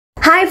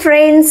Hi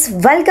friends,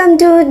 welcome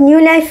to New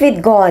Life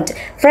with God.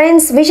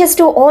 Friends, wishes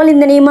to all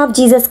in the name of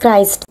Jesus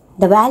Christ.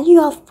 The value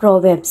of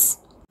Proverbs.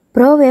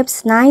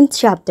 Proverbs 9th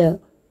chapter.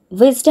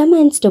 Wisdom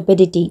and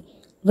stupidity.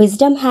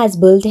 Wisdom has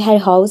built her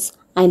house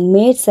and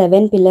made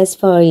 7 pillars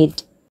for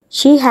it.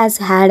 She has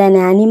had an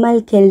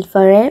animal killed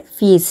for a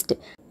feast,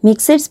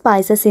 mixed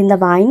spices in the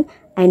wine,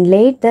 and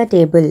laid the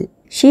table.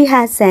 She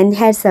has sent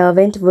her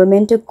servant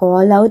women to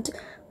call out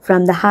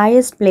from the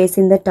highest place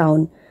in the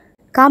town,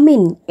 "Come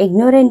in,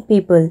 ignorant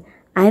people,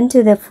 and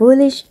to the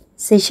foolish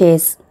she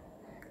says,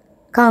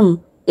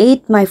 Come,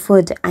 eat my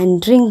food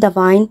and drink the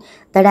wine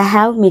that I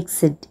have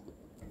mixed.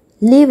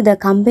 Leave the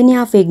company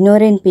of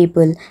ignorant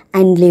people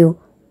and live.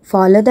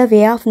 Follow the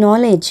way of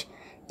knowledge.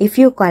 If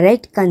you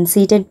correct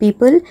conceited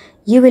people,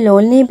 you will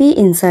only be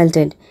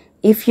insulted.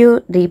 If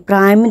you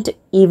reprimand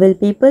evil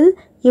people,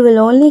 you will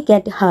only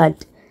get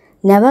hurt.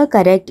 Never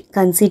correct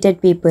conceited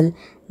people.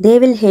 They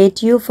will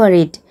hate you for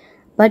it.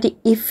 But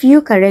if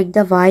you correct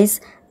the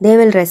wise, they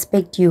will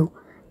respect you.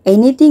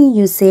 Anything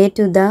you say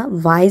to the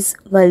wise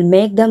will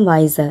make them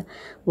wiser.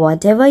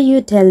 Whatever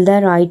you tell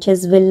the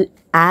righteous will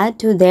add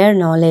to their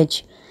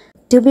knowledge.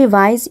 To be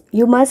wise,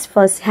 you must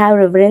first have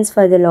reverence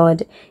for the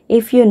Lord.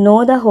 If you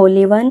know the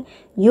Holy One,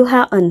 you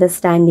have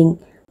understanding.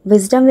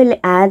 Wisdom will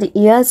add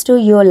years to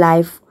your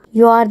life.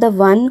 You are the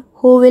one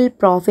who will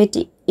profit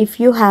if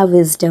you have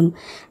wisdom,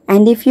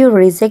 and if you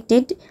reject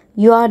it,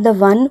 you are the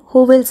one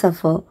who will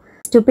suffer.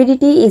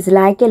 Stupidity is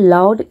like a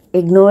loud,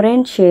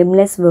 ignorant,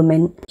 shameless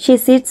woman. She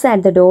sits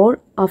at the door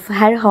of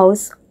her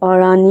house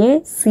or on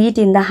a seat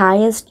in the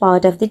highest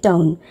part of the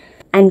town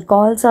and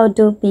calls out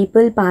to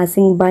people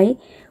passing by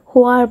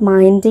who are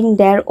minding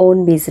their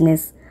own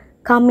business.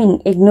 Come in,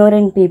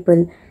 ignorant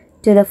people.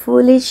 To the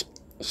foolish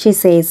she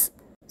says,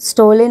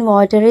 Stolen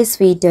water is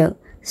sweeter.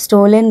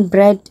 Stolen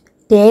bread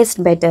tastes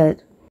better.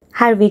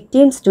 Her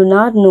victims do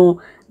not know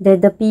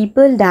that the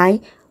people die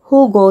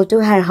who go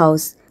to her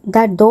house,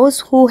 that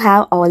those who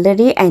have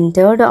already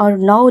entered are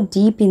now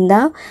deep in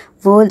the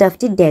world of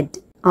the dead.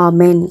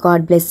 Amen.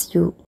 God bless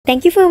you.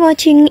 Thank you for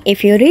watching.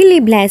 If you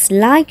really blessed,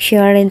 like,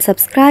 share and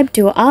subscribe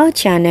to our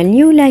channel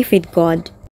New Life with God.